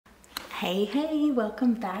Hey,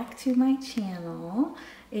 welcome back to my channel.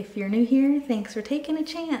 If you're new here, thanks for taking a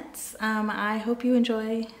chance. I hope you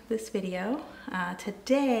enjoy this video.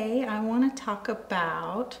 Today, I want to talk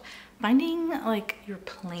about finding like your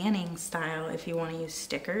planning style if you want to use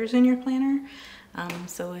stickers in your planner.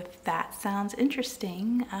 So if that sounds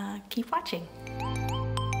interesting, keep watching.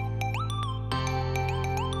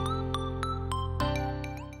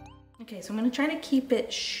 Okay, so I'm going to try to keep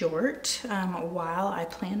it short while I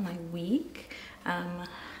plan my week.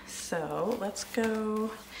 So let's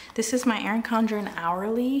go. This is my Erin Condren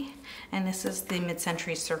Hourly, and this is the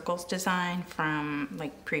Mid-Century Circles design from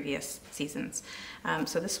like previous seasons.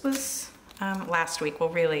 So this was last week. Well,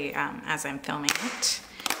 really, as I'm filming it,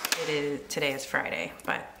 today is Friday,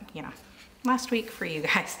 but you know, last week for you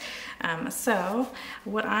guys. So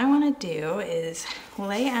what I want to do is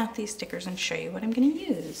lay out these stickers and show you what I'm going to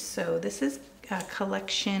use. So this is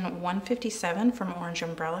collection 157 from Orange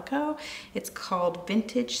Umbrella Co. It's called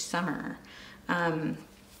Vintage Summer.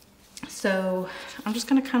 So I'm just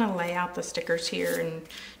going to kind of lay out the stickers here and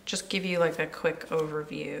just give you like a quick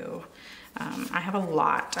overview. I have a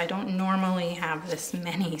lot. I don't normally have this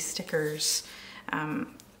many stickers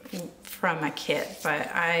from a kit,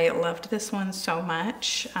 but I loved this one so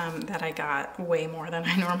much that I got way more than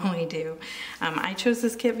I normally do. I chose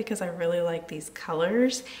this kit because I really like these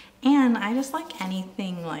colors, and I just like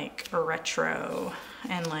anything like retro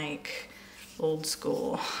and like old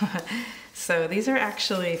school. So these are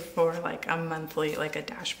actually for like a monthly, like a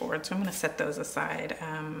dashboard, so I'm going to set those aside.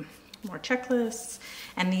 More checklists,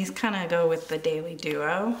 and these kind of go with the daily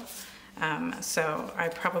duo. So I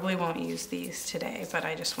probably won't use these today, but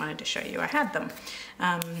I just wanted to show you I had them.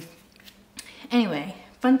 Anyway,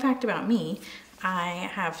 fun fact about me, I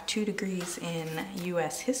have 2 degrees in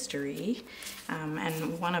US history,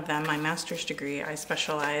 and one of them, my master's degree, I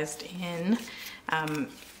specialized in, I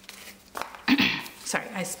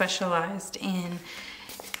specialized in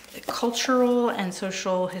cultural and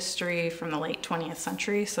social history from the late 20th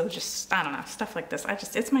century. So just, I don't know, stuff like this.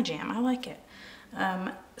 It's my jam. I like it.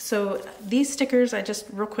 So these stickers, I just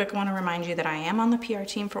real quick want to remind you that I am on the PR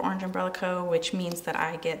team for Orange Umbrella Co., which means that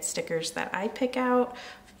I get stickers that I pick out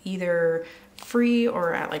either free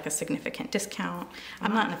or at like a significant discount.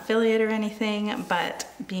 I'm not an affiliate or anything, but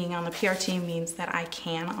being on the PR team means that I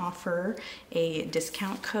can offer a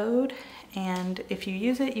discount code, and if you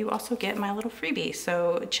use it, you also get my little freebie.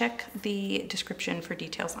 So check the description for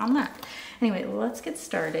details on that. Anyway, let's get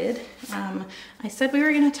started. I said we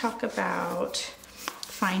were going to talk about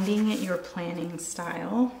finding your planning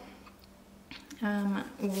style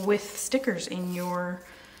with stickers in your,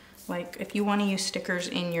 like if you want to use stickers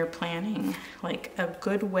in your planning, like a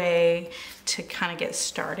good way to kind of get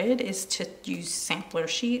started is to use sampler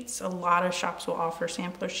sheets. A lot of shops will offer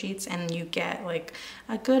sampler sheets, and you get like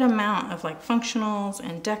a good amount of like functionals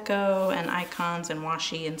and deco and icons and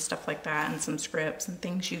washi and stuff like that, and some scripts and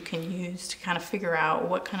things you can use to kind of figure out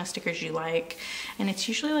what kind of stickers you like. And it's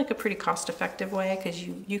usually like a pretty cost-effective way, because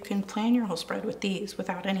you can plan your whole spread with these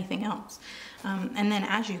without anything else. And then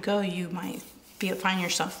as you go, you might find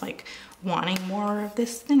yourself like wanting more of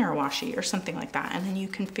this thinner washi or something like that, and then you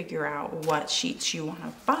can figure out what sheets you want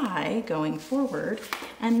to buy going forward,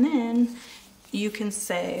 and then you can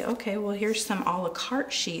say, okay, well, here's some a la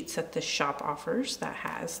carte sheets that this shop offers that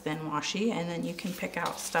has thin washi, and then you can pick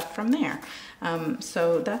out stuff from there.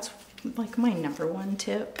 So that's like my #1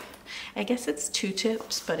 tip. I guess it's 2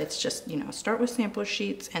 tips, but it's just, you know, start with sampler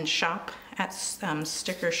sheets and shop at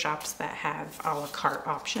sticker shops that have a la carte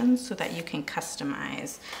options so that you can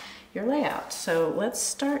customize your layout. So let's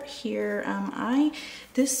start here.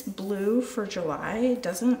 This blue for July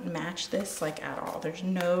doesn't match this like at all. There's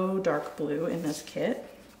no dark blue in this kit.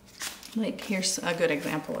 Like here's a good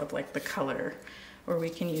example of like the color, or we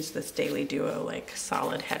can use this Daily Duo like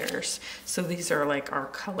solid headers. So these are like our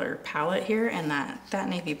color palette here, and that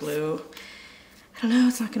navy blue, I don't know,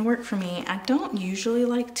 it's not gonna work for me. I don't usually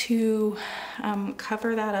like to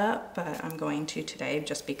cover that up, but I'm going to today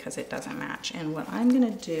just because it doesn't match. And what I'm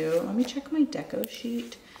gonna do, let me check my deco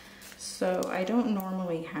sheet. So I don't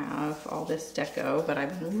normally have all this deco, but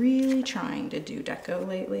I've been really trying to do deco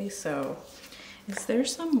lately. So is there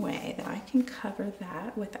some way that I can cover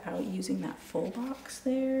that without using that full box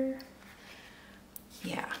there?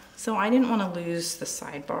 Yeah, so I didn't want to lose the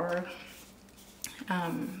sidebar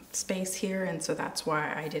space here, and so that's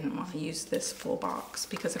why I didn't want to use this full box,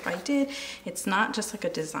 because if I did, it's not just like a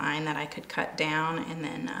design that I could cut down and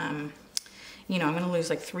then you know, I'm going to lose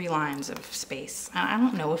like 3 lines of space. I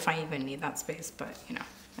don't know if I even need that space, but you know,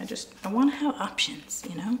 I want to have options,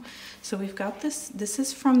 you know? So we've got this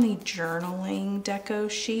is from the journaling deco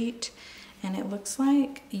sheet, And it looks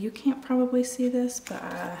like, you can't probably see this, but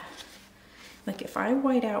like if I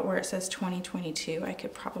white out where it says 2022, I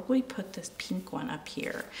could probably put this pink one up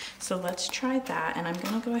here. So let's try that. And I'm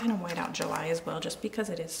gonna go ahead and white out July as well, just because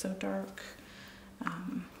it is so dark.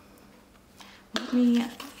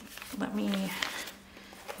 Let me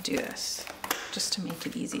do this just to make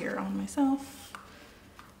it easier on myself.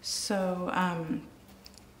 So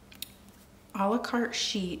a la carte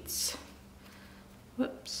sheets,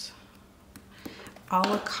 whoops. A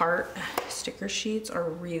la carte sticker sheets are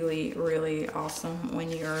really, really awesome when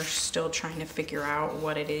you're still trying to figure out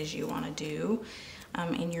what it is you want to do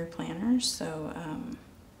in your planners. So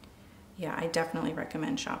yeah, I definitely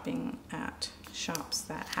recommend shopping at shops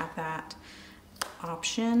that have that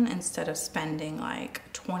option instead of spending like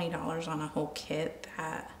 $20 on a whole kit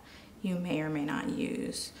that you may or may not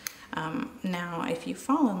use. Now, if you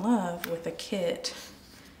fall in love with a kit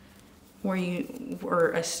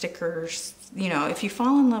or a stickers, you know, if you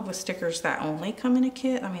fall in love with stickers that only come in a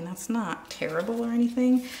kit, I mean, that's not terrible or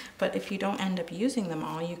anything, but if you don't end up using them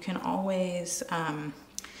all, you can always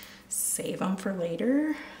save them for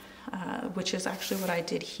later, which is actually what I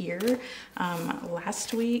did here.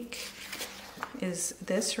 Last week is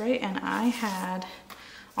this, right? And I had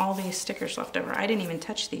all these stickers left over. I didn't even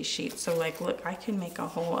touch these sheets. So like, look, I can make a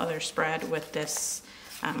whole other spread with this.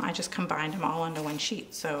 I just combined them all into one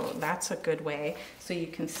sheet. So that's a good way. So you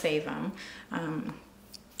can save them.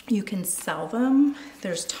 You can sell them.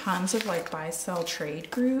 There's tons of like buy, sell,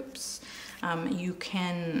 trade groups. You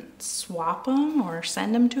can swap them or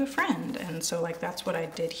send them to a friend. And so like, that's what I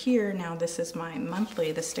did here. Now this is my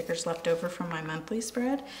monthly, the stickers left over from my monthly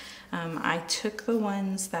spread. I took the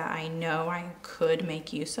ones that I know I could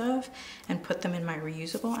make use of and put them in my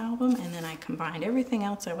reusable album. And then I combined everything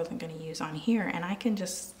else I wasn't going to use on here. And I can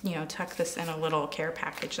just, you know, tuck this in a little care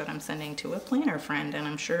package that I'm sending to a planner friend. And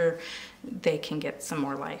I'm sure they can get some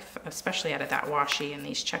more life, especially out of that washi and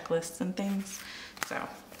these checklists and things. So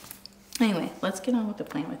anyway, let's get on with the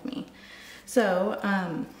plan with me. So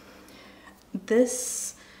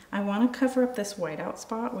I want to cover up this whiteout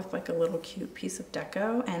spot with like a little cute piece of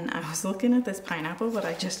deco. And I was looking at this pineapple, but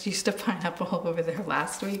I just used a pineapple over there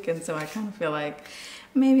last week. And so I kind of feel like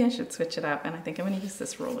maybe I should switch it up. And I think I'm going to use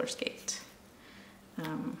this roller skate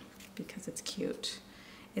because it's cute.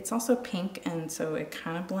 It's also pink, and so it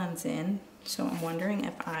kind of blends in. So I'm wondering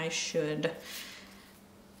if I should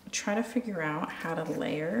try to figure out how to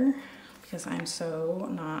layer, because I'm so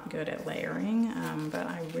not good at layering, but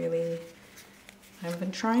I've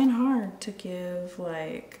been trying hard to give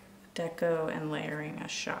like deco and layering a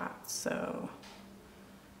shot. So,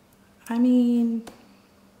 I mean,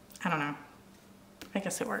 I don't know. I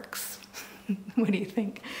guess it works. What do you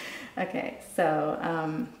think? Okay,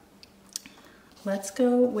 so let's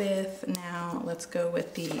go with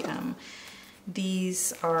the,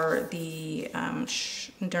 these are the,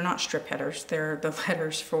 they're not strip headers. They're the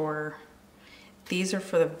headers for, these are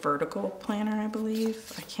for the vertical planner, I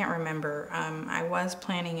believe. I can't remember. I was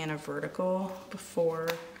planning in a vertical before,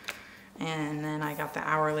 and then I got the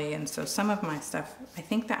hourly, and so some of my stuff, I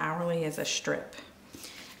think the hourly is a strip.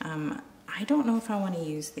 I don't know if I want to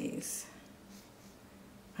use these.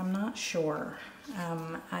 I'm not sure.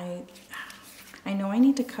 I know I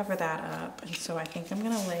need to cover that up, and so I think I'm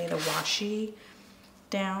gonna lay the washi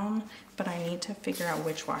down, but I need to figure out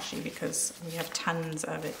which washi because we have tons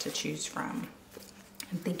of it to choose from.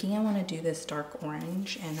 I'm thinking I want to do this dark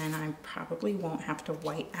orange, and then I probably won't have to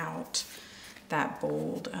white out that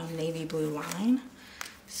bold navy blue line.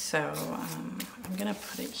 So I'm gonna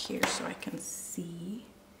put it here so I can see.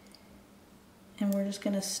 And we're just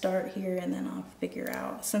gonna start here, and then I'll figure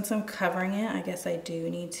out. Since I'm covering it, I guess I do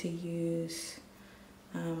need to use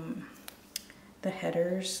the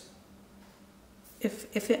headers.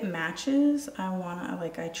 If it matches,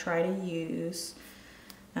 I try to use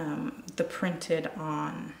the printed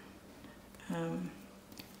on. I'm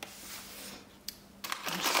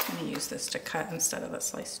just gonna use this to cut instead of the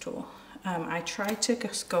slice tool. I try to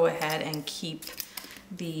just go ahead and keep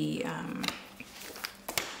the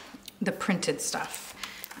printed stuff.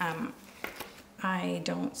 I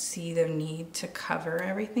don't see the need to cover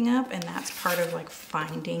everything up, and that's part of like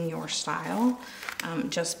finding your style.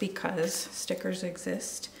 Just because stickers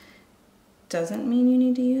exist doesn't mean you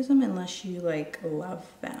need to use them unless you like love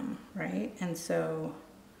them, right? And so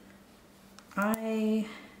I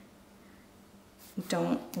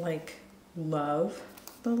don't like love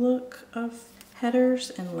the look of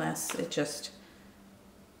headers unless it just,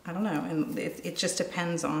 I don't know, and it just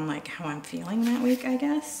depends on like how I'm feeling that week, I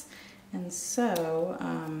guess. And so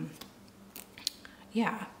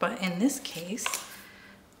yeah, but in this case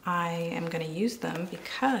I am going to use them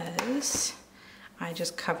because I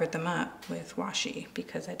just covered them up with washi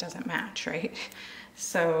because it doesn't match, right?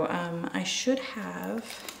 So I should have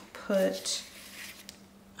put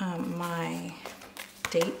my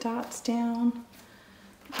date dots down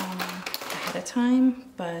ahead of time,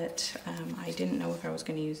 but I didn't know if I was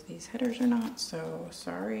going to use these headers or not, so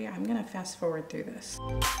sorry. I'm going to fast forward through this.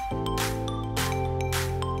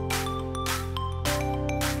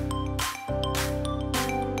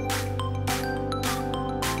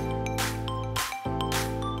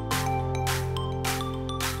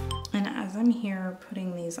 And as I'm here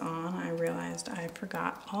putting these on, I realized I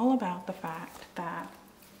forgot all about the fact that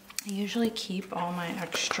I usually keep all my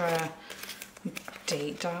extra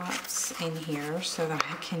date dots in here so that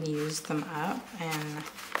I can use them up, and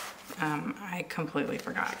I completely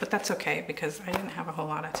forgot, but that's okay because I didn't have a whole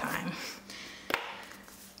lot of time.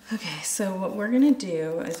 Okay, so what we're gonna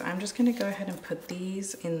do is I'm just gonna go ahead and put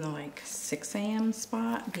these in the like 6 a.m.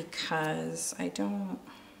 spot because I don't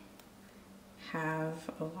have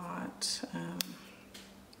a lot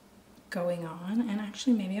going on, and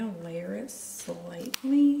actually maybe I'll layer it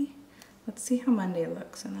slightly. Let's see how Monday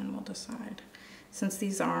looks and then we'll decide. Since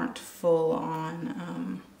these aren't full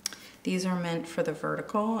on, these are meant for the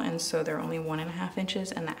vertical, and so they're only 1.5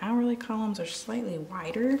 inches, and the hourly columns are slightly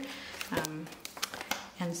wider,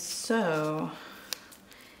 and so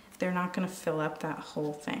they're not going to fill up that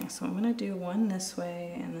whole thing. So I'm going to do one this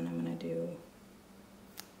way, and then I'm going to do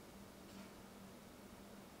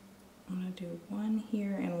one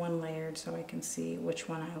here and one layered so I can see which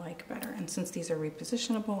one I like better. And since these are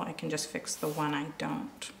repositionable, I can just fix the one I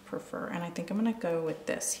don't prefer. And I think I'm gonna go with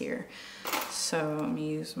this here. So I'm gonna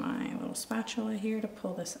use my little spatula here to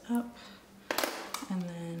pull this up, and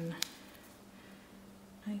then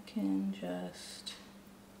I can just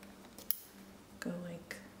go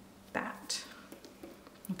like that.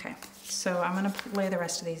 Okay, so I'm gonna lay the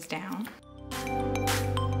rest of these down.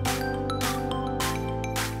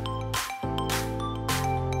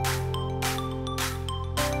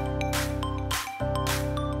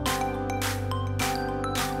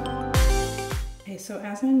 So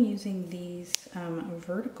as I'm using these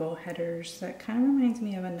vertical headers, that kind of reminds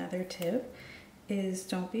me of another tip, is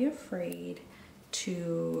don't be afraid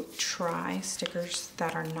to try stickers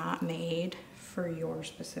that are not made for your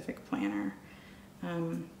specific planner.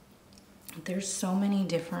 There's so many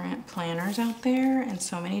different planners out there and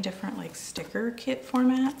so many different like sticker kit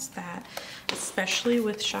formats that, especially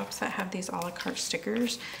with shops that have these a la carte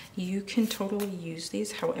stickers, you can totally use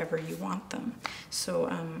these however you want them. So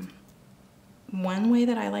one way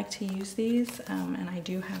that I like to use these, and I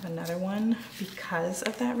do have another one because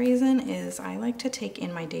of that reason, is I like to take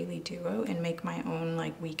in my daily duo and make my own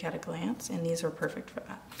like week at a glance, and these are perfect for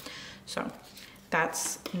that. So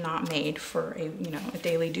that's not made for a, you know, a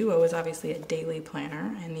daily duo is obviously a daily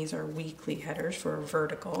planner, and these are weekly headers for a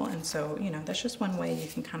vertical, and so, you know, that's just one way you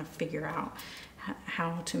can kind of figure out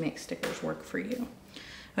how to make stickers work for you.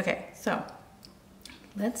 Okay, so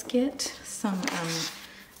let's get some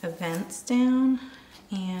events down,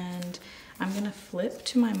 and I'm gonna flip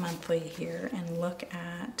to my monthly here and look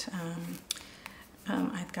at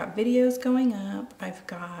I've got videos going up. I've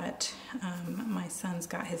got my son's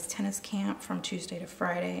got his tennis camp from Tuesday to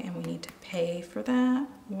Friday, and we need to pay for that.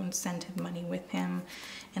 We'll send him money with him.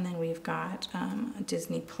 And then we've got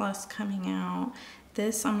Disney Plus coming out.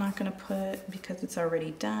 This I'm not going to put because it's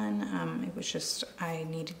already done. It was just,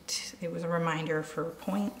 it was a reminder for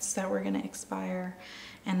points that were going to expire.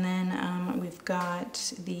 And then we've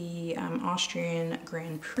got the Austrian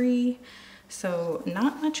Grand Prix. So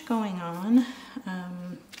not much going on,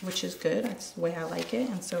 which is good. That's the way I like it.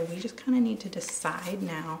 And so we just kind of need to decide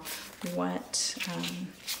now what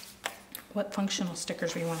functional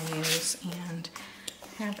stickers we want to use, and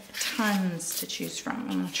have tons to choose from.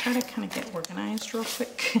 I'm gonna try to kind of get organized real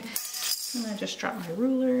quick. I'm gonna just drop my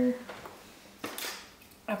ruler.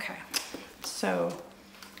 Okay, so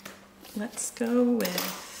let's go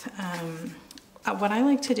with, what I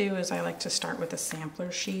like to do is I like to start with a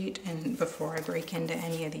sampler sheet, and before I break into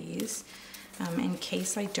any of these, in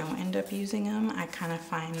case I don't end up using them, I kind of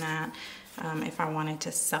find that if I wanted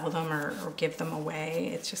to sell them or give them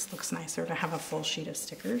away, it just looks nicer to have a full sheet of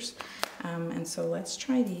stickers. And so let's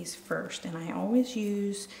try these first. And I always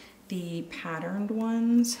use the patterned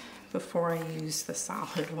ones before I use the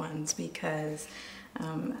solid ones, because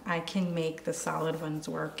I can make the solid ones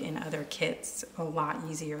work in other kits a lot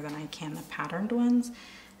easier than I can the patterned ones.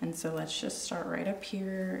 And so let's just start right up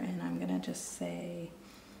here, and I'm gonna just say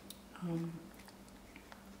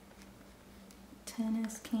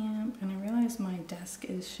tennis camp. And I realize my desk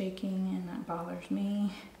is shaking and that bothers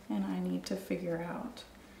me, and I need to figure out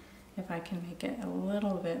if I can make it a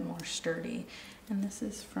little bit more sturdy. And this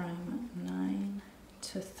is from 9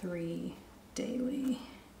 to 3 daily.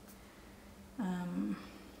 I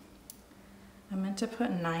meant to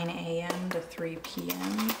put 9 a.m. to 3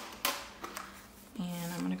 p.m.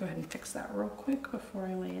 And I'm gonna go ahead and fix that real quick before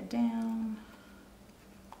I lay it down.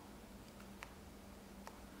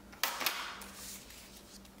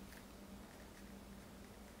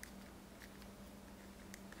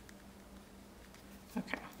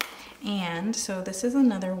 Okay, and so this is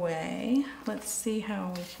another way. Let's see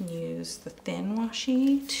how we can use the thin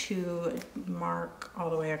washi to mark all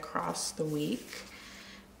the way across the week.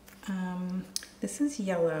 This is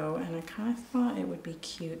yellow, and I kind of thought it would be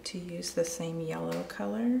cute to use the same yellow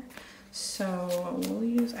color. So we'll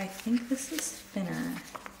use, I think this is thinner,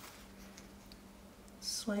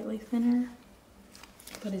 slightly thinner,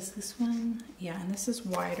 but is this one? Yeah, and this is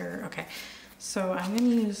wider. Okay, so I'm gonna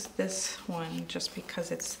use this one just because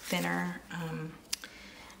it's thinner,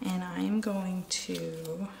 and I'm going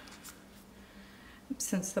to,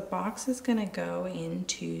 since the box is gonna go in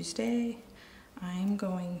Tuesday, I'm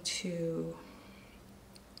going to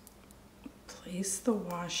place the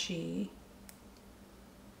washi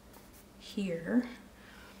here.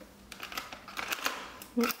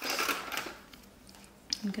 Whoops.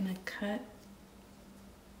 I'm gonna cut,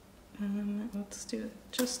 let's do it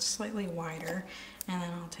just slightly wider, and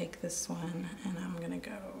then I'll take this one and I'm gonna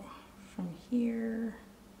go from here.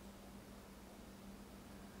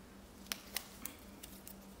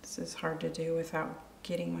 This is hard to do without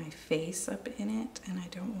getting my face up in it, and I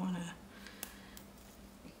don't want to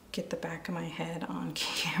get the back of my head on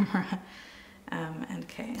camera.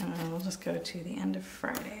 Okay, and then we'll just go to the end of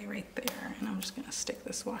Friday right there, and I'm just going to stick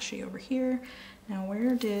this washi over here. Now,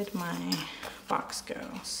 where did my box go?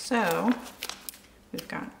 So we've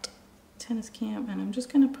got tennis camp, and I'm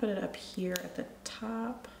just going to put it up here at the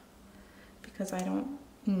top because I don't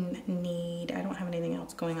have anything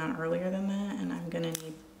else going on earlier than that, and I'm going to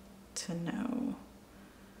need to know,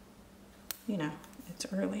 you know, it's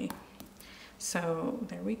early. So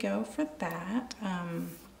there we go for that.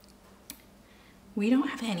 We don't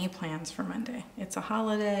have any plans for Monday. It's a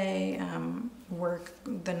holiday. Work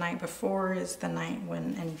the night before is the night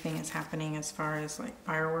when anything is happening as far as like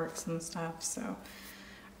fireworks and stuff. So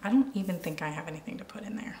I don't even think I have anything to put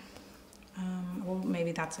in there. Well,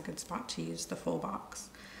 maybe that's a good spot to use the full box.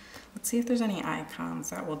 Let's see if there's any icons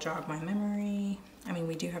that will jog my memory. I mean,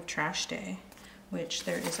 we do have trash day, which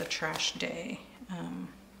there is a trash day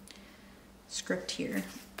script here.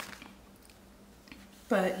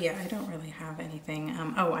 But yeah, I don't really have anything.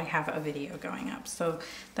 Oh, I have a video going up. So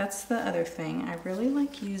that's the other thing. I really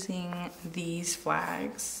like using these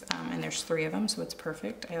flags, and there's 3 of them, so it's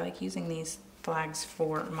perfect. I like using these flags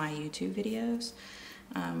for my YouTube videos.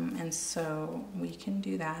 And so we can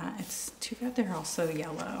do that. It's too bad they're also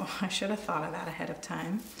yellow. I should have thought of that ahead of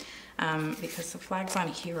time, because the flags on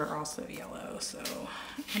here are also yellow, so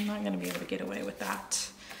I'm not gonna be able to get away with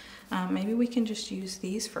that. Maybe we can just use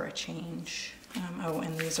these for a change. Oh,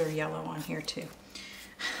 and these are yellow on here too.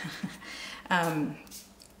 I'm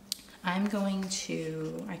going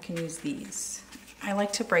to, I can use these. I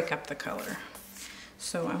like to break up the color.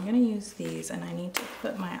 So I'm gonna use these, and I need to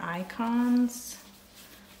put my icons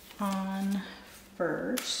on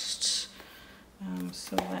first.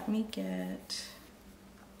 So let me get,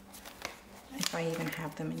 if I even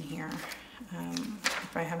have them in here,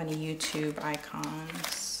 if I have any YouTube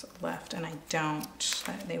icons left, and I don't,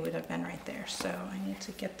 they would have been right there. So I need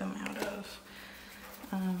to get them out of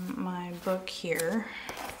my book here.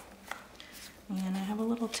 And I have a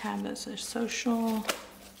little tab that says social.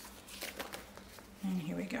 And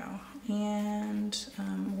here we go. And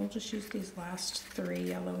we'll just use these last 3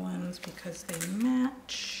 yellow ones because they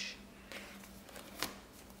match.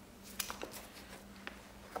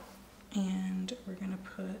 And we're gonna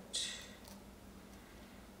put,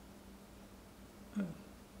 oh,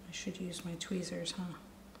 I should use my tweezers, huh?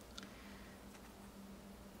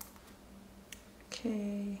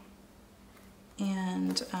 Okay.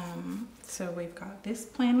 And so we've got this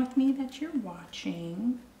plan with me that you're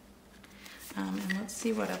watching. And let's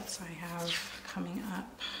see what else I have coming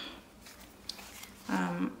up.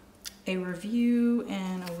 A review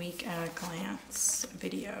and a week at a glance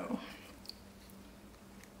video.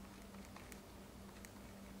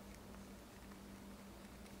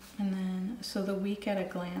 And then, so the week at a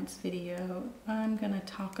glance video, I'm gonna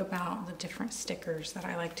talk about the different stickers that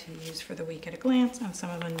I like to use for the week at a glance and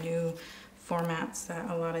some of the new formats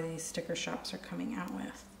that a lot of these sticker shops are coming out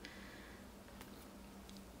with.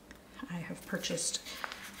 I have purchased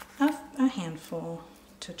a handful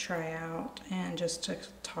to try out and just to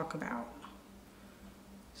talk about.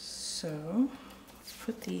 So let's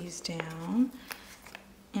put these down.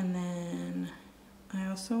 And then I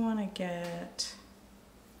also want to get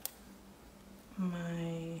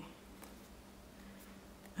my,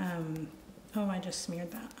 oh, I just smeared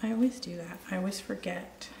that. I always do that. I always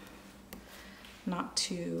forget not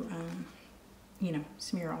to, you know,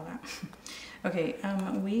 smear all that. Okay,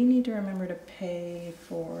 we need to remember to pay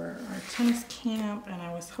for our tennis camp, and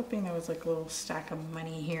I was hoping there was like a little stack of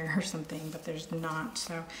money here or something, but there's not.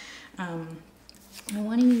 So I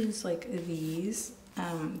want to use like these.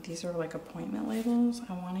 These are like appointment labels.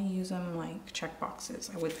 I want to use them like check boxes.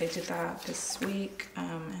 They did that this week,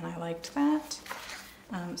 and I liked that.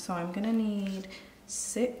 So I'm gonna need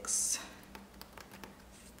 6.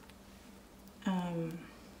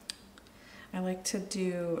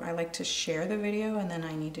 I like to share the video, and then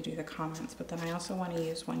I need to do the comments, but then I also want to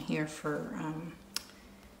use one here for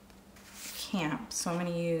camp. So I'm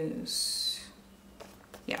going to use,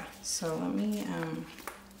 yeah, so let me I'm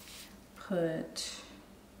going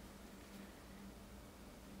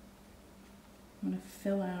to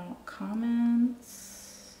fill out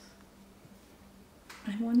comments.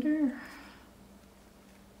 I wonder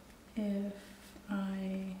if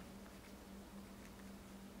I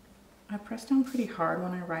press down pretty hard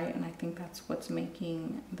when I write, and I think that's what's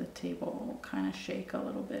making the table kind of shake a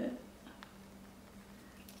little bit.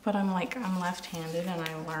 But I'm left-handed, and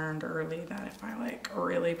I learned early that if I like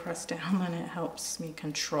really press down, then it helps me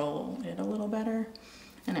control it a little better,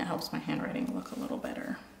 and it helps my handwriting look a little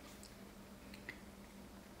better.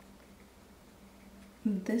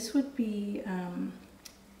 This would be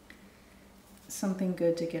something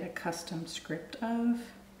good to get a custom script of,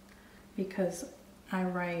 because I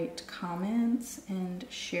write comments and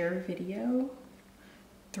share video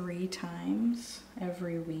 3 times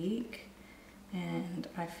every week, and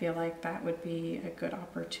I feel like that would be a good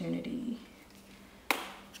opportunity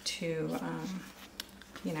to,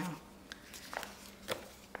 you know,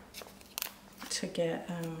 to get,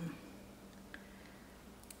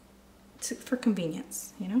 for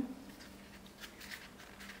convenience, you know?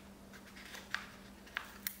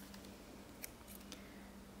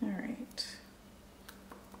 All right.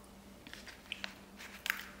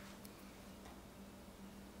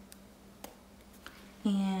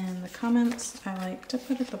 And the comments I like to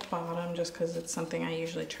put at the bottom just because it's something I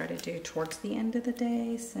usually try to do towards the end of the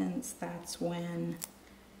day, since that's when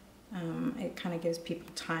it kind of gives people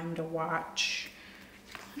time to watch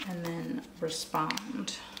and then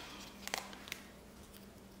respond.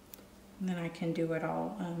 And then I can do it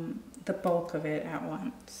all, the bulk of it at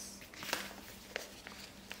once.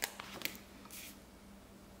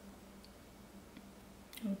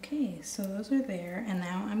 Okay, so those are there, and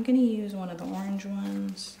now I'm going to use one of the orange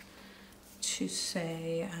ones to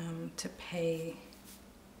say, to pay.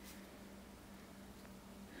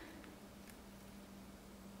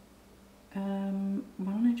 Why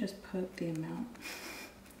don't I just put the amount?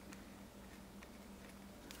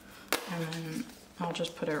 And then I'll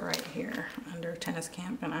just put it right here under tennis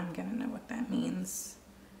camp, and I'm gonna know what that means.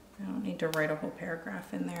 I don't need to write a whole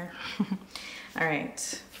paragraph in there. All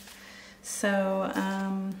right. So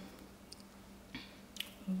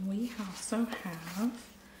we also have,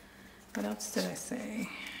 what else did I say?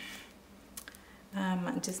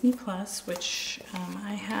 Disney Plus, which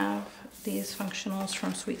I have these functionals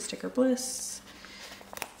from Sweet Sticker Bliss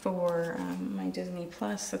for my Disney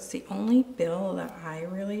Plus. That's the only bill that I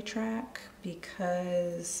really track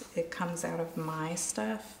because it comes out of my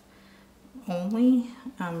stuff only,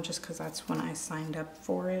 just because that's when I signed up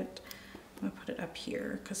for it. I'm gonna put it up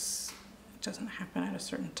here because it doesn't happen at a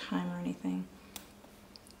certain time or anything.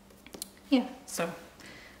 Yeah, so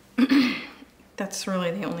that's really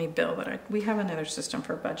the only bill that we have another system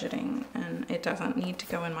for budgeting, and it doesn't need to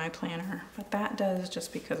go in my planner, but that does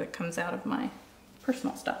just because it comes out of my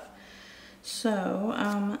personal stuff. So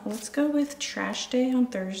let's go with trash day on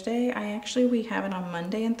Thursday. We have it on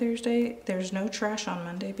Monday and Thursday. There's no trash on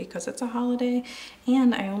Monday because it's a holiday,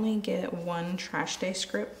 and I only get 1 trash day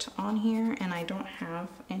script on here, and I don't have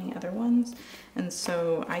any other ones. And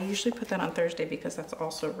so I usually put that on Thursday because that's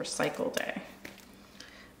also recycle day.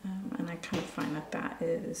 And I kind of find that that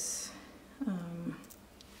is,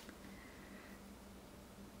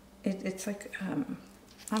 it's like,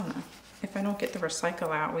 I don't know. If I don't get the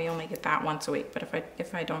recycle out, we only get that once a week. But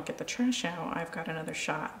if I don't get the trash out, I've got another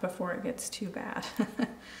shot before it gets too bad,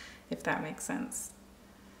 if that makes sense.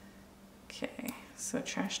 Okay, so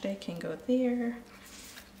trash day can go there.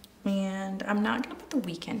 And I'm not gonna put the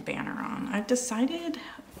weekend banner on. I've decided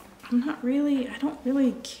I don't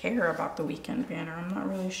really care about the weekend banner. I'm not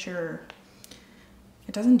really sure.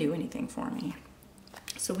 It doesn't do anything for me.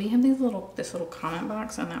 So we have this little comment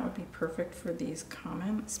box, and that would be perfect for these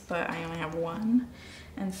comments, but I only have one.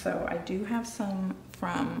 And so I do have some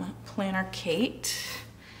from Planner Carte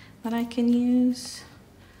that I can use.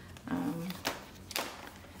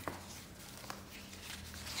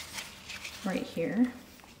 Right here.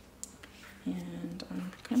 And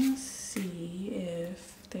I'm gonna see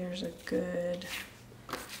if there's a good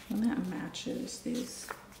one that matches these.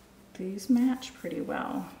 These match pretty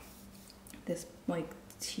well. This like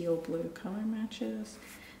teal blue color matches.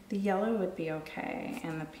 The yellow would be okay,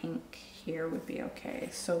 and the pink here would be okay.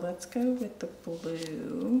 So let's go with the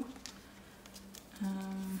blue.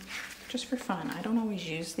 Just for fun. I don't always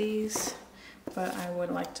use these, but I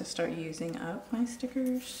would like to start using up my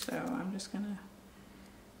stickers. So I'm just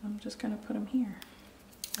gonna put them here.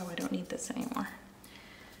 Oh, I don't need this anymore.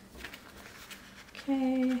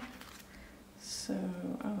 Okay. So,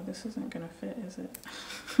 oh, this isn't gonna fit, is it?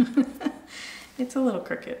 It's a little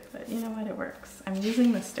crooked, but you know what, it works. I'm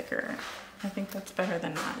using the sticker. I think that's better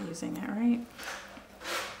than not using it, right?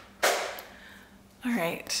 All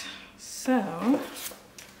right, so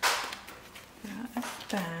got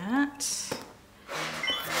that.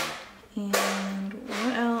 And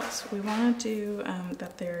what else? We want to do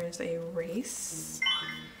that there is a race.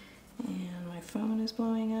 And my phone is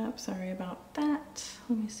blowing up. Sorry about that.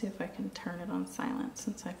 Let me see if I can turn it on silent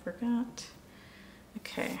since I forgot.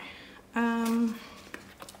 Okay.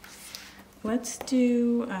 Let's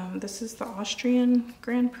do, this is the Austrian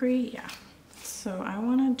Grand Prix. Yeah. So I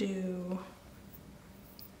want to do,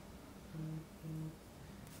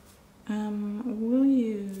 we'll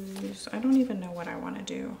use, I don't even know what I want to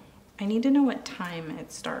do. I need to know what time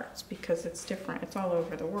it starts because it's different. It's all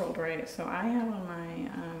over the world, right? So I have on my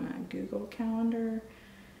Google Calendar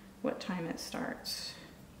what time it starts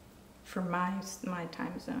for my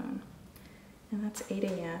time zone. And that's 8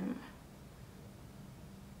 a.m.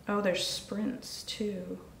 Oh, there's sprints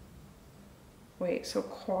too. Wait, so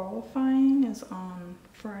qualifying is on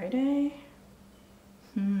Friday?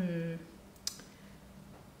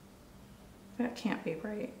 That can't be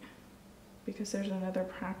right. Because there's another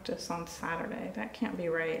practice on Saturday. That can't be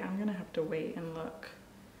right. I'm gonna have to wait and look.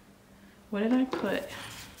 What did I put?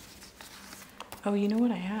 Oh, you know what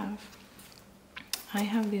I have? I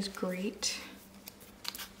have these great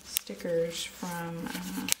stickers from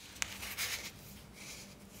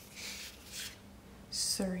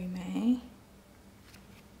Surrey.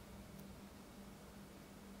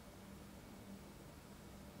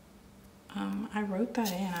 I wrote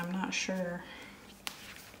that in, I'm not sure.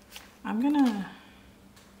 I'm gonna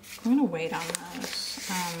wait on those.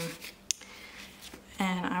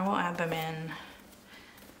 And I will add them in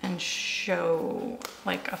and show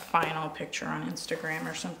like a final picture on Instagram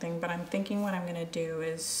or something, but I'm thinking what I'm gonna do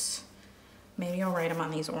is maybe I'll write them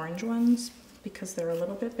on these orange ones because they're a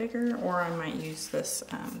little bit bigger, or I might use this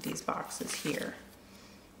these boxes here.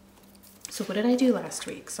 So what did I do last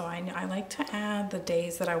week? So I like to add the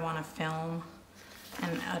days that I want to film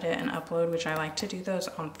and edit and upload, which I like to do those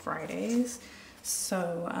on Fridays.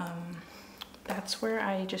 So that's where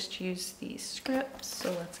I just use these scripts.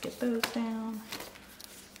 So let's get those down.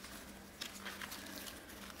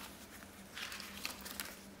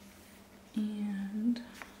 And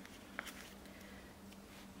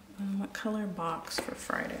what color box for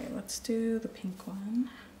Friday? Let's do the pink one.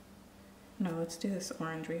 No, let's do this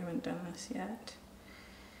orange. We haven't done this yet.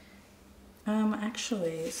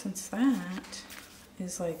 Actually, since that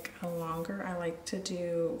is like a longer, I like to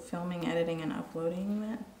do filming, editing, and uploading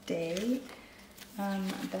that day.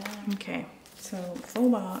 Okay, so full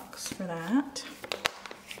box for that.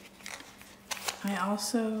 I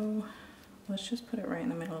also, let's just put it right in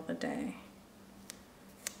the middle of the day.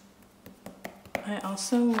 I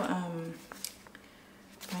also, I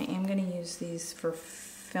am gonna use these for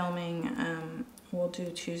filming. We'll do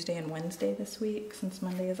Tuesday and Wednesday this week since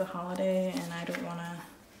Monday is a holiday, and I don't wanna,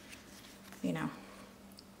 you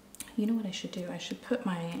know what I should do? I should put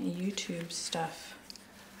my YouTube stuff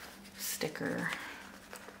sticker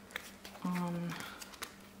on,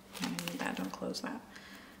 I need that, don't close that.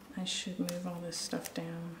 I should move all this stuff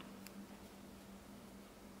down.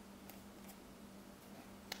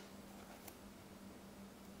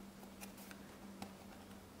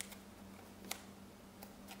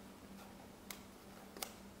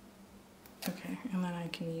 Okay, and then I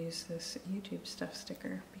can use this YouTube stuff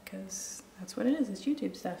sticker because that's what it is, it's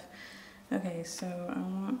YouTube stuff. Okay, so I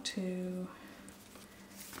want to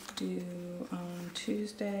do on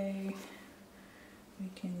Tuesday, we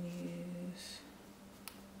can use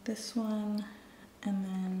this one, and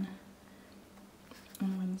then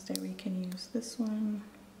on Wednesday we can use this one.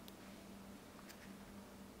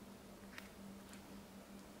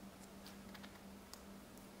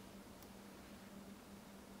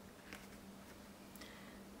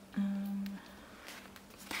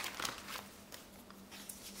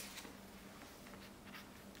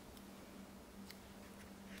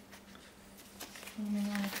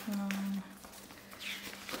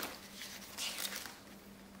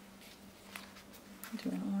 Do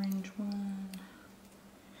an orange one.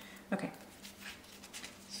 Okay.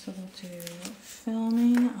 So we'll do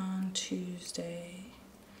filming on Tuesday.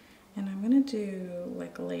 And I'm gonna do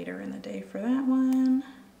like later in the day for that one.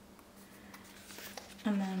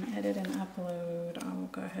 And then edit and upload, I will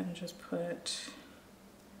go ahead and just put,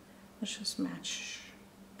 let's just match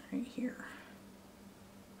right here.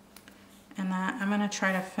 And that, I'm gonna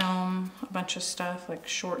try to film a bunch of stuff, like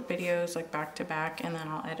short videos, like back to back, and then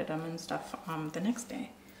I'll edit them and stuff the next day.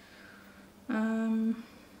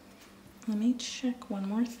 Let me check one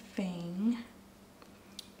more thing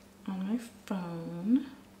on my phone.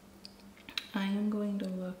 I am going to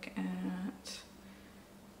look at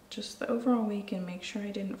just the overall week and make sure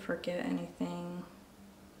I didn't forget anything.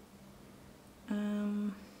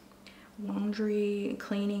 Laundry,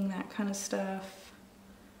 cleaning, that kind of stuff.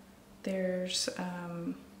 There's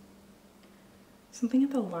something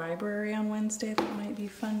at the library on Wednesday that might be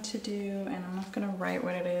fun to do, and I'm not gonna write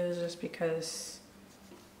what it is just because,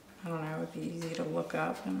 I don't know, it would be easy to look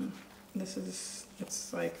up, and this is,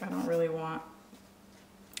 it's like, I don't really want,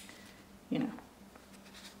 you know,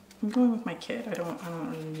 I'm going with my kid. I don't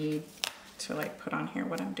really need to like put on here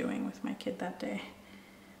what I'm doing with my kid that day,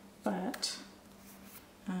 but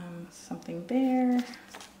something there.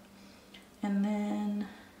 And then,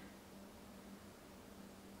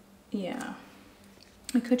 yeah,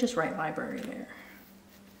 I could just write library there.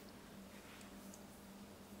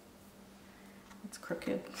 It's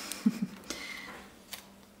crooked.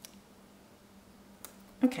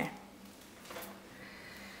 Okay.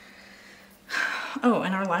 Oh,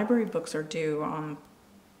 and our library books are due on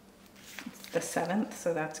the 7th,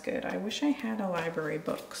 so that's good. I wish I had a library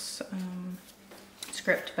books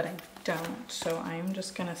script, but I don't, so I'm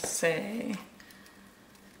just gonna say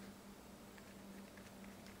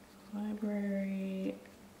library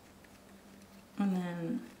and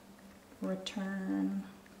then return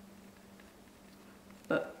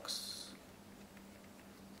books.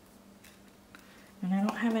 And I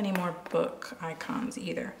don't have any more book icons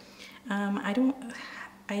either.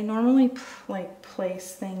 I normally like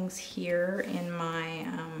place things here in my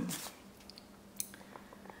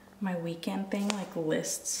my weekend thing, like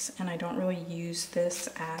lists, and I don't really use this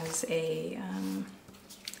as a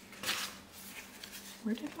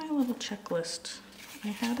where did my little checklist? I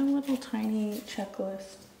had a little tiny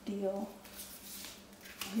checklist deal.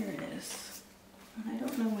 Here it is. I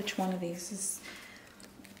don't know which one of these is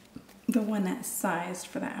the one that's sized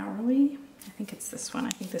for the hourly. I think it's this one. I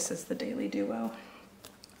think this is the Daily Duo.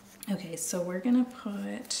 Okay, so we're gonna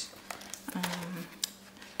put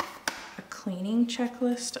a cleaning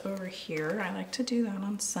checklist over here. I like to do that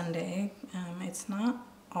on Sunday. It's not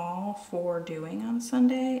all for doing on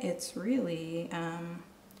Sunday. It's really,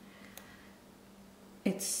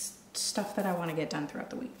 it's stuff that I want to get done throughout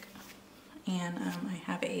the week. And I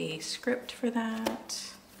have a script for that.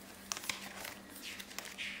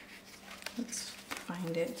 Let's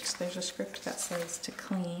find it. There's a script that says to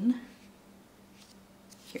clean.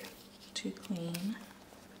 Here, to clean.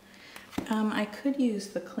 I could use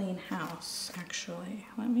the clean house, actually.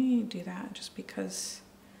 Let me do that just because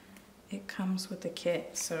it comes with the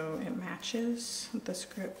kit, so it matches the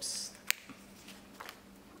scripts.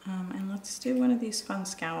 And let's do one of these fun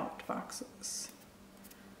scalloped boxes.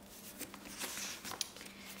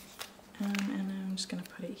 And I'm just gonna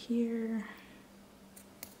put it here.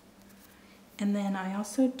 And then I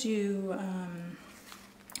also do,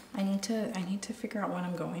 I need to figure out when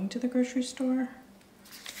I'm going to the grocery store.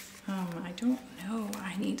 I don't know,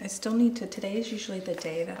 I still need to, today is usually the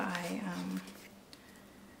day that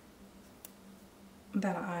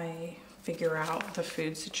I figure out the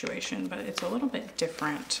food situation, but it's a little bit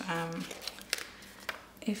different.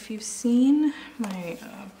 If you've seen my,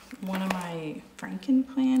 one of my Franken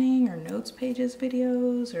planning or notes pages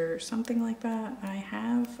videos or something like that, I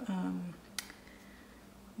have,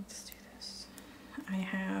 let's do this. I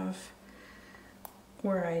have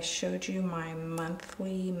where I showed you my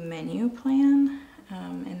monthly menu plan,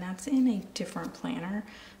 and that's in a different planner,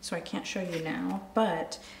 so I can't show you now,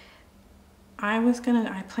 but I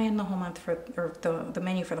planned the whole month for, or the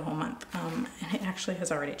menu for the whole month, and it actually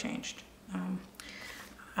has already changed.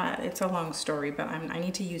 It's a long story, but I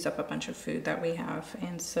need to use up a bunch of food that we have,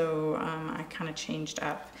 and so I kind of changed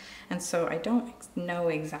up, and so I don't know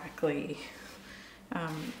exactly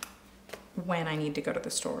when I need to go to the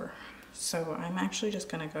store. So I'm actually just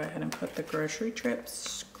gonna go ahead and put the grocery trip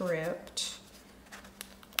script.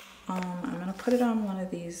 I'm gonna put it on one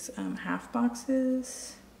of these half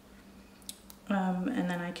boxes, and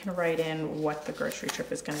then I can write in what the grocery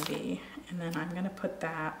trip is gonna be, and then I'm gonna put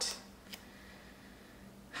that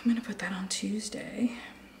on Tuesday.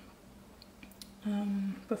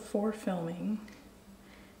 before filming,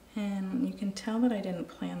 and you can tell that I didn't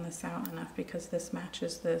plan this out enough because this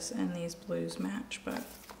matches this and these blues match, but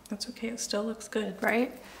that's okay, it still looks good,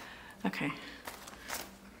 right? Okay.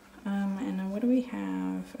 And then what do we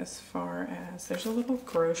have as far as, there's a little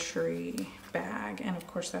grocery bag, and of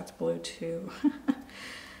course that's blue too.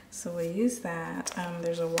 So we use that.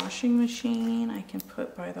 There's a washing machine I can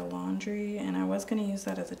put by the laundry, and I was gonna use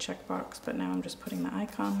that as a checkbox, but now I'm just putting the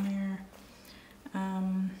icon there.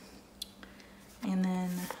 And then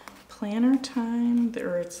planner time,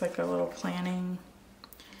 or it's like a little planning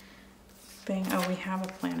thing. Oh, we have a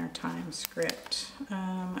planner time script.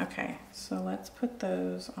 Okay, so let's put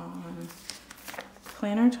those on.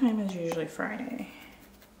 Planner time is usually Friday.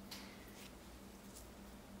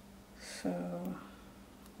 So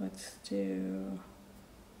let's do,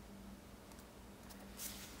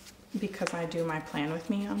 because I do my plan with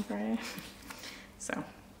me on Friday. So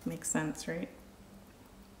makes sense, right?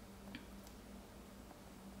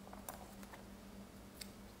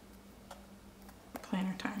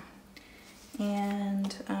 Planner time.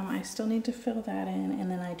 And I still need to fill that in, and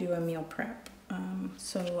then I do a meal prep.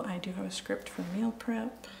 So I do have a script for meal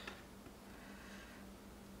prep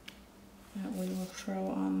that we will throw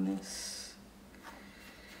on this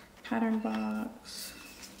pattern box.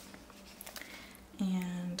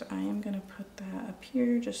 And I am going to put that up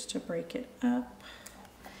here just to break it up.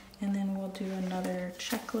 And then we'll do another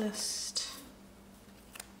checklist.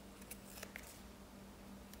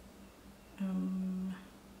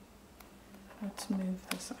 Let's move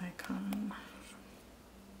this icon.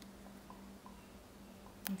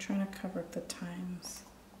 I'm trying to cover up the times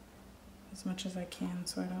as much as I can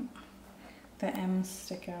so I don't, the M's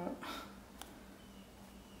stick out.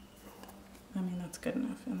 I mean, that's good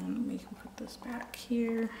enough. And then we can put this back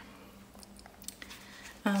here.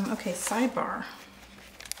 Okay, sidebar.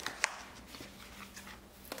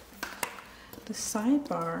 The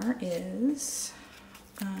sidebar is,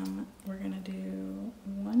 we're gonna do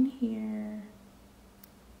one here.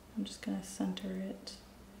 I'm just gonna center it.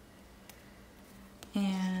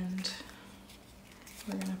 And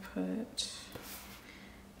we're gonna put,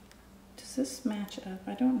 does this match up?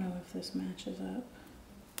 I don't know if this matches up.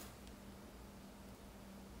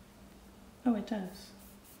 Oh, it does.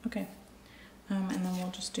 Okay. And then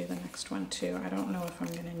we'll just do the next one too. I don't know if I'm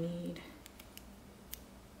gonna need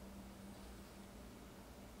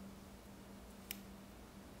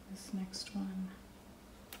this next one.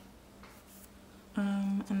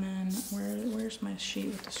 And then where's my sheet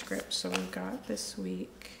with the script? So we've got this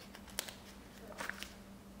week.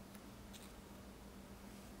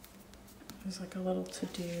 There's like a little to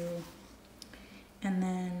do. And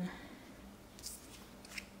then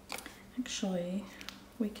actually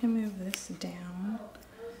we can move this down,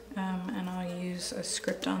 and I'll use a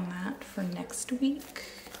script on that for next week.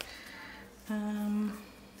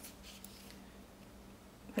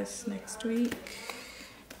 This next week.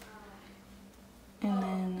 And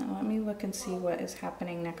then let me look and see what is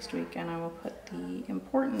happening next week, and I will put the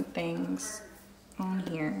important things on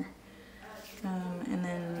here. And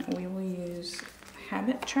then we will use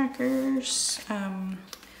habit trackers.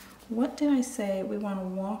 What did I say? We want to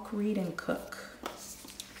walk, read, and cook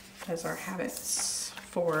as our habits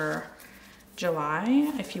for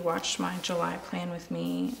July. If you watched my July plan with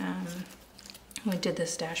me, we did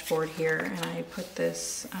this dashboard here, and I put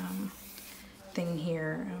this thing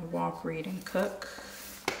here, walk, read, and cook.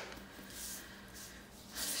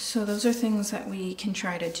 So those are things that we can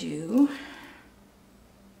try to do.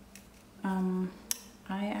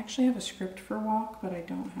 I actually have a script for walk, but I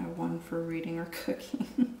don't have one for reading or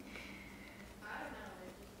cooking.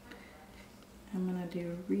 I'm gonna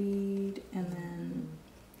do read and then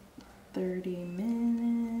 30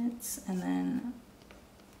 minutes and then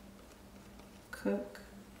cook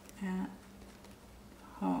at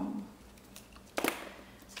home.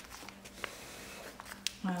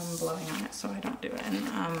 I'm blowing on it so I don't do it,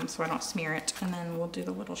 and so I don't smear it. And then we'll do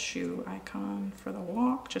the little shoe icon for the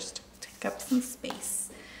walk just to take up some space.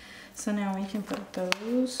 So now we can put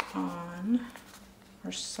those on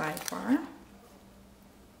our sidebar.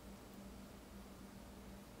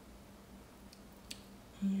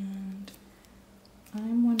 And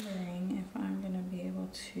I'm wondering if I'm gonna be able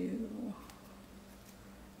to,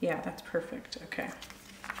 yeah, that's perfect, okay.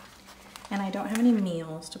 And I don't have any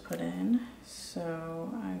meals to put in,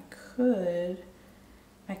 so I could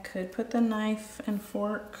put the knife and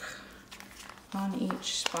fork on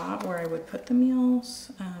each spot where I would put the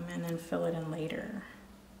meals, and then fill it in later.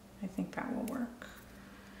 I think that will work.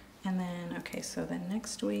 And then, okay, so then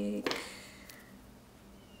next week,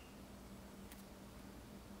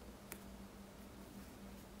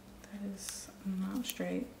 is not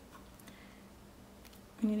straight.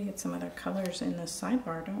 We need to get some other colors in this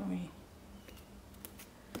sidebar, don't we?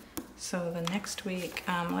 So the next week,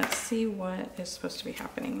 let's see what is supposed to be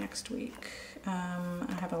happening next week.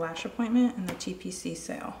 I have a lash appointment and the TPC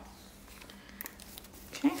sale.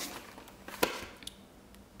 Okay.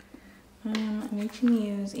 We can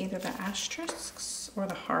use either the asterisks or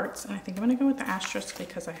the hearts, and I think I'm gonna go with the asterisks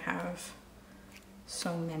because I have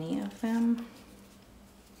so many of them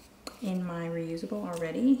in my reusable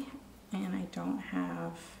already, and I don't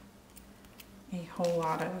have a whole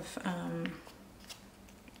lot of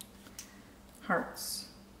hearts.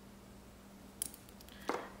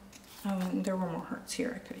 Oh, and there were more hearts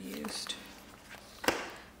here I could have used.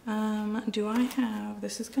 Do I have,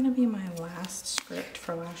 this is going to be my last script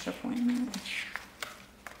for lash appointment.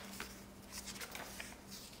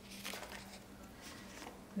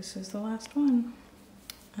 This is the last one.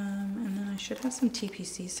 And then I should have some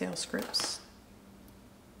TPC sale scripts.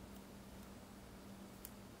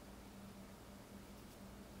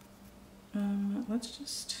 Let's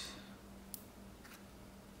just...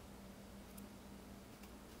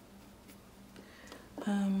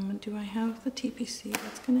 do I have the TPC?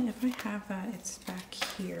 That's gonna, if I have that, it's back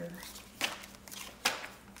here.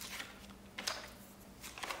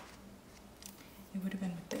 It would have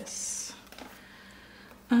been with this.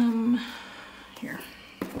 Here.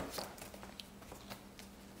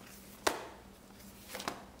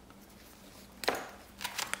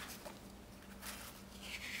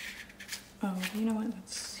 Oh, you know what?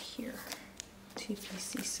 It's here.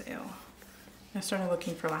 TPC sale. I started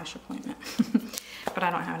looking for lash appointment, but I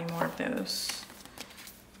don't have any more of those.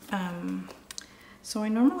 So I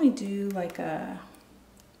normally do like a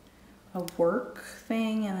work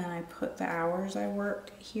thing, and then I put the hours I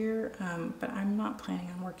work here, but I'm not planning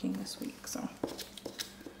on working this week, so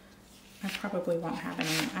I probably won't have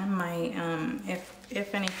any. I might,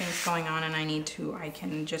 if anything's going on and I need to, I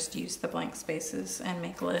can just use the blank spaces and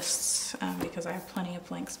make lists, because I have plenty of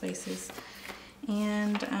blank spaces.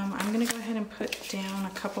 And I'm gonna go ahead and put down a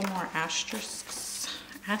couple more asterisks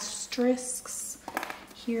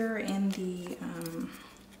here in the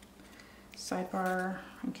sidebar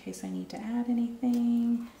in case I need to add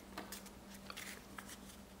anything.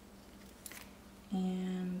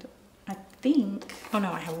 And I think, oh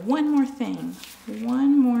no, I have one more thing,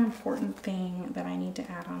 one more important thing that I need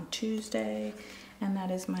to add on Tuesday, and that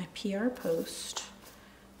is my PR post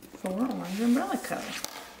for Orange Umbrella Co.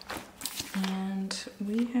 And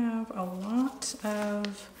we have a lot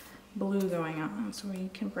of blue going on, so we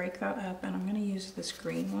can break that up, and I'm going to use this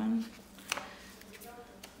green one.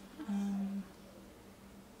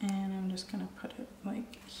 And I'm just going to put it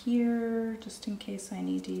like here, just in case I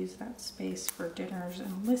need to use that space for dinners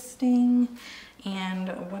and listing. And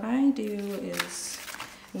what I do is,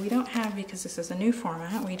 we don't have, because this is a new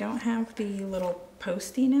format, we don't have the little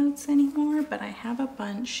post-it notes anymore, but I have a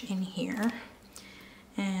bunch in here.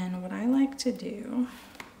 And what I like to do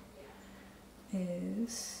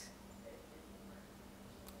is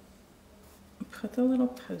put the little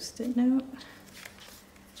post-it note.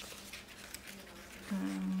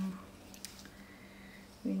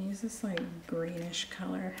 We use this like greenish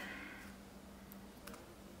color.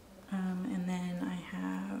 And then I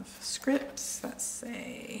have scripts that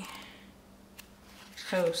say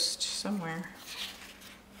post somewhere.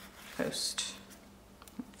 Post.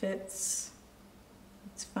 It fits.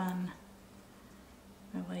 It's fun.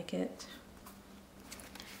 I like it.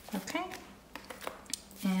 Okay.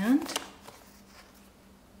 And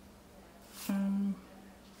I'm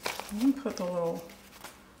gonna put the little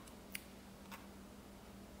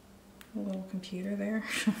computer there.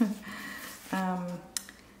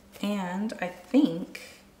 And I think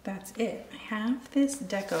that's it. I have this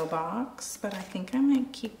deco box, but I think I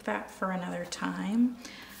might keep that for another time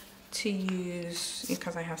to use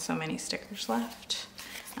because I have so many stickers left.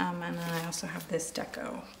 And then I also have this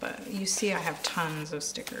deco, but you see I have tons of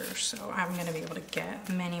stickers, so I'm gonna be able to get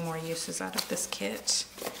many more uses out of this kit.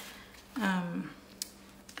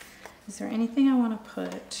 Is there anything I want to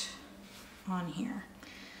put on here?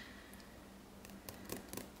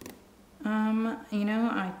 You know,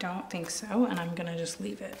 I don't think so, and I'm gonna just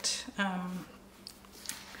leave it.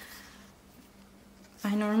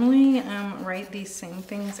 I normally write these same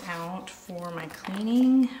things out for my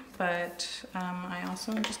cleaning, but I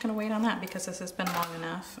also am just gonna wait on that because this has been long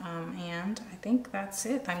enough, and I think that's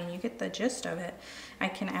it. I mean, you get the gist of it. I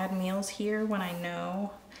can add meals here when I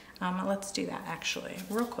know. Let's do that actually,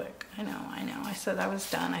 real quick. I know, I said I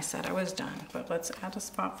was done, but let's add a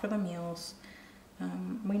spot for the meals.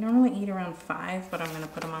 We normally eat around 5, but I'm gonna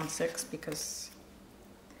put them on 6 because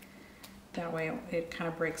That way it kind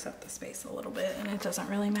of breaks up the space a little bit and it doesn't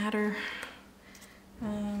really matter.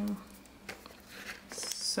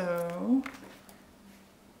 So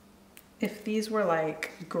if these were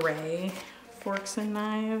like gray forks and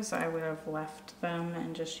knives, I would have left them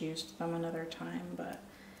and just used them another time, but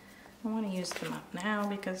I want to use them up now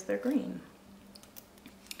because they're green.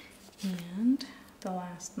 And the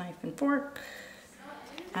last knife and fork.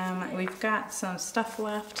 We've got some stuff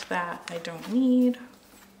left that I don't need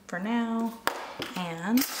for now,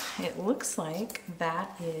 and it looks like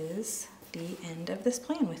that is the end of this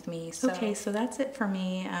plan with me. So, okay, so that's it for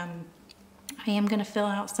me. I am going to fill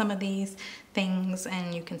out some of these things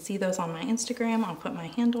and you can see those on my Instagram. I'll put my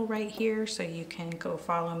handle right here so you can go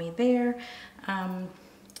follow me there.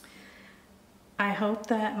 I hope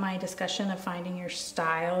that my discussion of finding your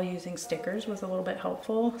style using stickers was a little bit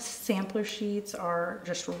helpful. Sampler sheets are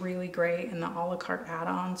just really great, and the a la carte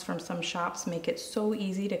add-ons from some shops make it so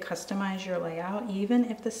easy to customize your layout, even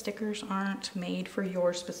if the stickers aren't made for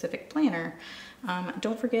your specific planner.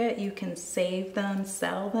 Don't forget, you can save them,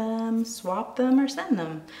 sell them, swap them, or send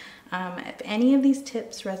them. If any of these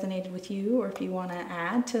tips resonated with you, or if you want to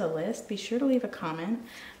add to the list, be sure to leave a comment.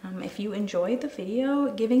 If you enjoyed the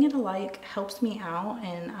video, giving it a like helps me out,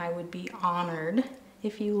 and I would be honored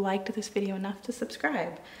if you liked this video enough to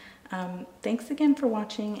subscribe. Thanks again for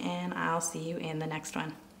watching, and I'll see you in the next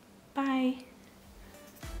one. Bye!